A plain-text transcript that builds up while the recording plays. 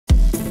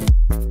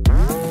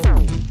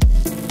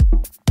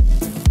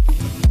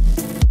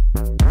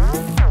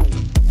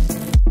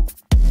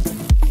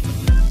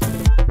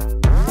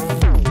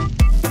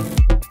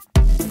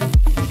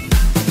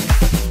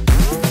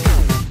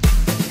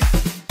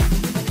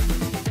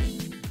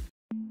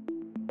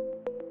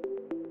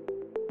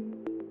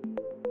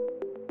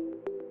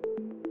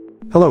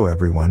Hello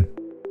everyone.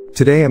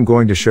 Today I'm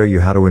going to show you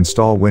how to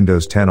install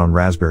Windows 10 on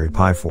Raspberry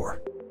Pi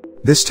 4.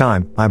 This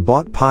time, I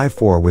bought Pi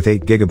 4 with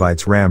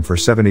 8GB RAM for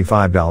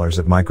 $75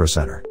 at Micro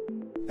Center.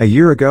 A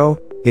year ago,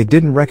 it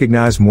didn't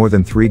recognize more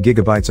than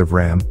 3GB of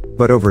RAM,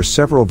 but over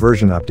several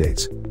version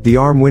updates, the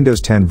ARM Windows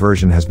 10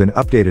 version has been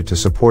updated to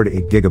support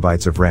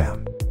 8GB of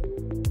RAM.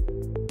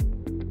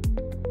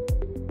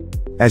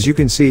 As you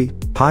can see,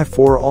 Pi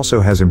 4 also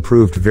has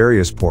improved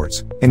various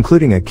ports,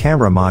 including a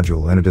camera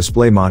module and a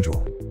display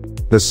module.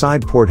 The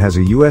side port has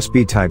a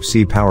USB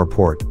Type-C power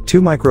port,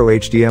 2 micro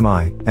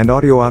HDMI, and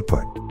audio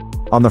output.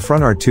 On the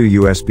front are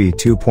 2 USB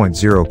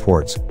 2.0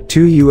 ports,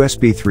 2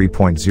 USB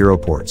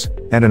 3.0 ports,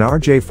 and an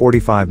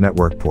RJ45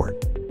 network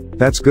port.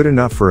 That's good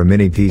enough for a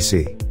mini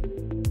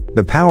PC.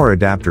 The power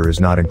adapter is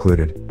not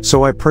included,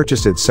 so I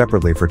purchased it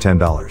separately for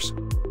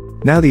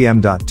 $10. Now the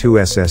M.2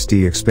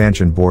 SSD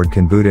expansion board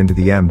can boot into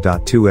the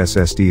M.2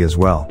 SSD as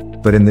well,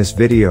 but in this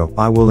video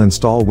I will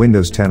install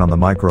Windows 10 on the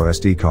micro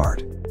SD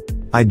card.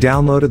 I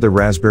downloaded the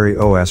Raspberry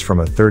OS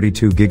from a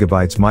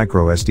 32GB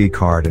micro SD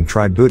card and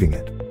tried booting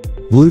it.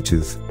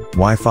 Bluetooth,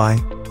 Wi-Fi,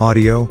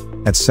 audio,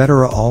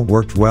 etc. all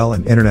worked well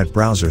and internet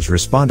browsers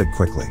responded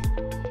quickly.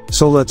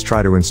 So let's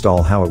try to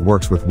install how it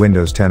works with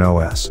Windows 10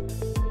 OS.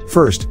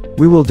 First,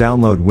 we will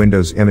download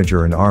Windows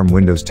Imager and ARM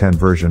Windows 10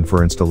 version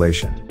for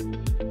installation.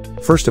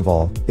 First of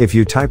all, if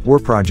you type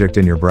WordProject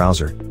in your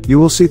browser, you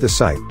will see the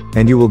site,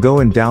 and you will go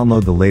and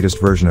download the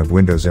latest version of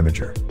Windows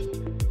Imager.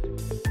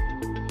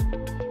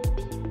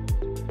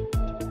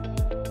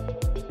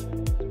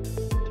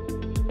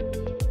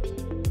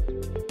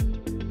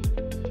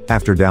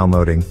 After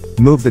downloading,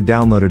 move the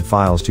downloaded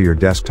files to your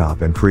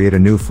desktop and create a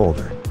new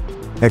folder.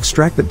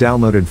 Extract the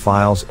downloaded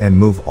files and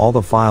move all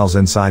the files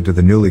inside to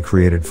the newly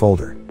created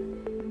folder.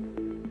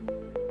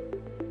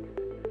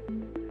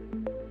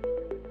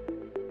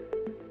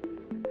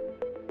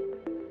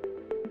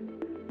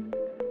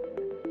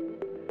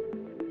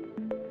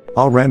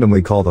 I'll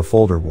randomly call the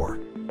folder War.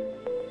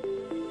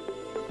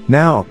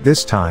 Now,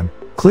 this time,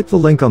 click the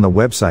link on the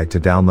website to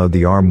download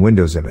the ARM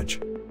Windows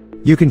image.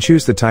 You can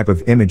choose the type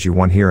of image you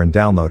want here and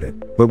download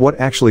it, but what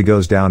actually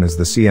goes down is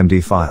the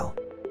CMD file.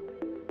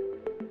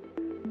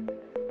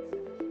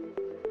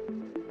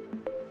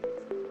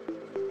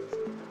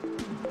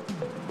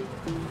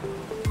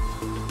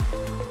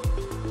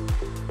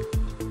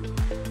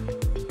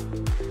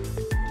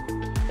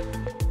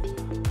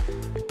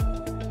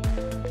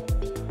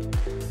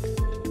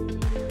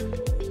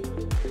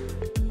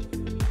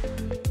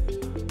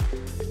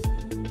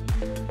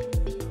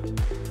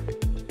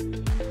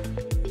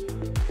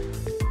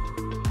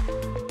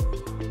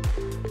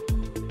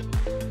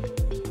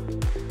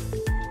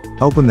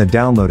 Open the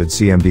downloaded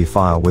CMD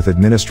file with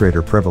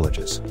administrator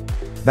privileges.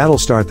 That'll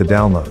start the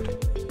download.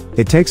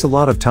 It takes a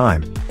lot of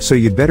time, so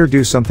you'd better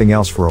do something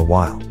else for a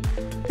while.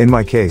 In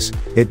my case,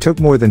 it took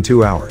more than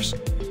 2 hours.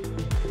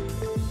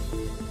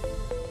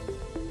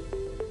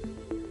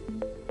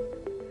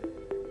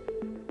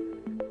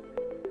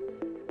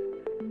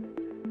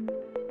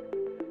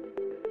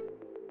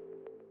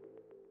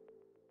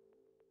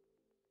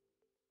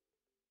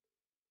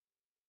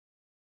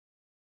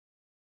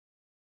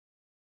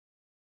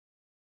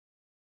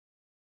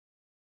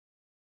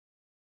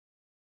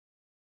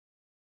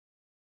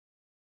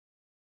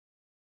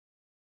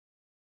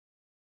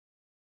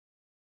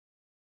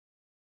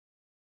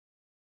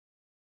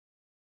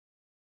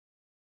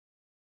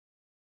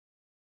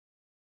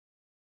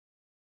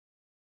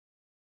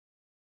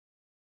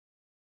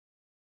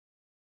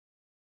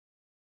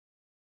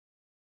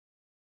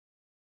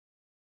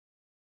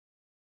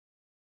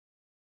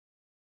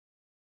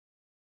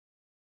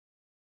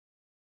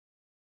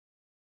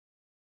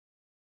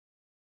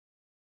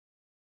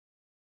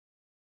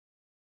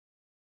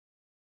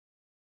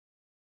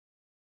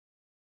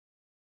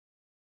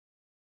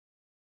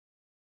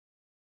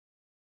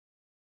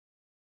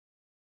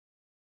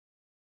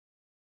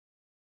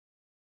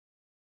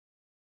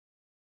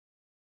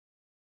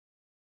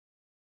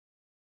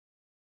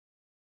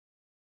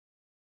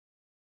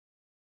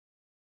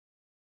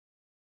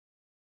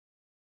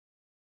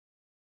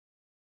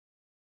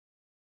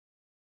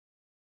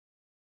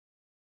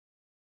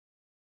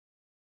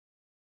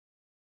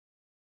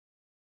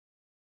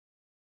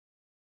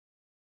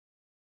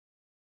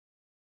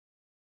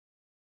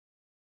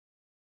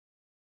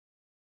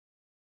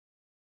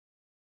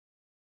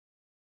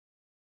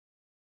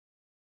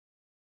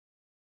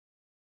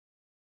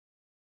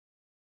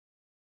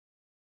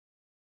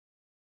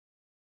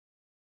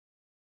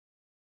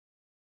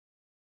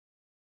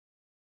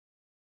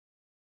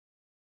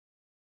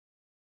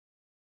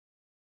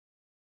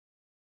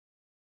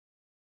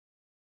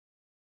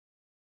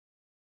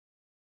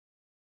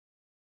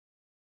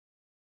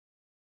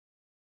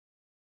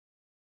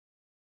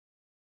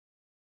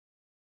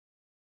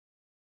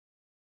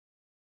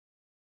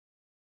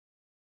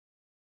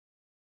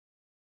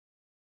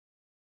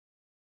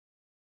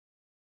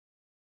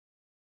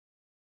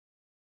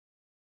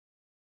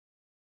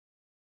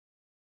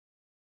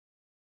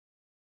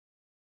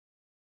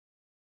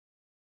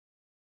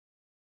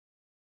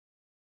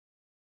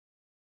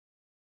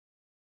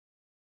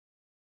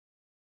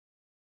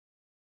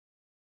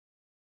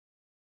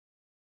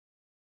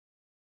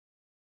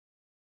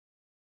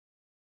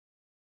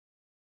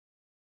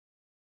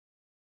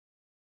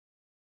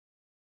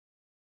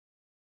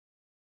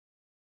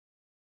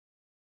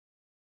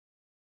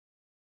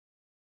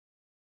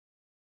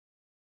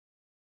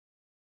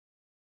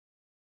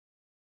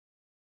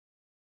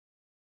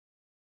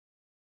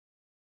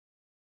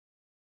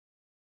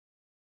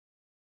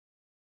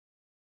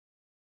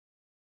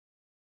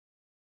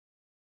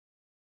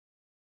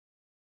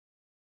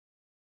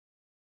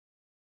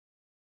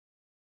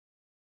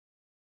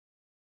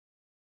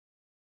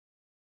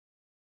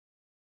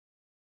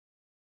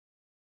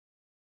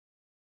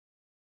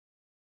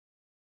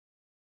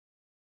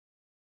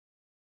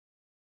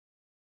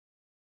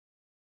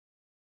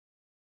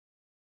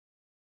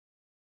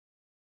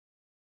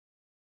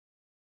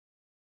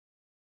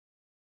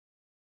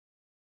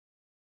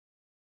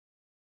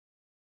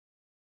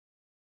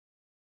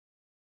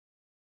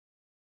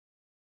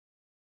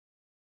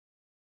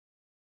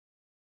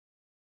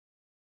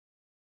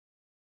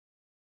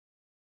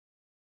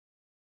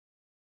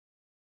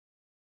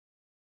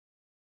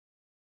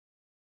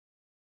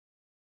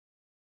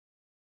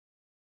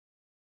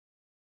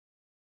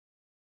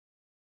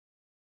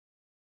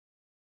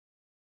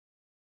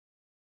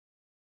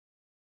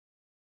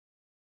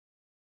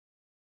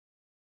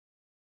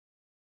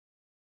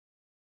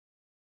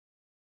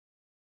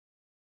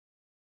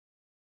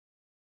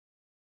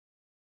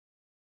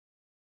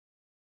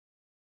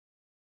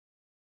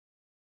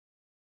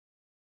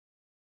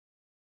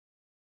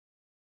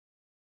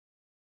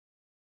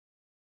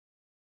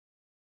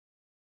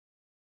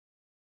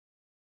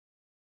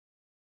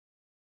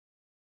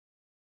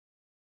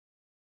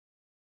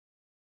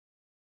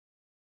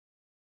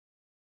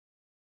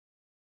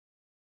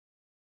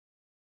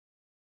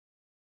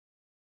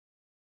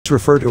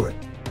 Let's refer to it.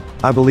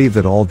 I believe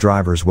that all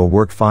drivers will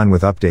work fine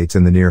with updates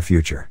in the near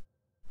future.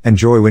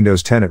 Enjoy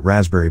Windows 10 at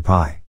Raspberry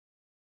Pi.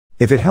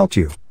 If it helped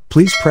you,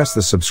 please press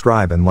the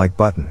subscribe and like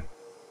button.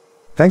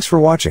 Thanks for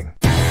watching.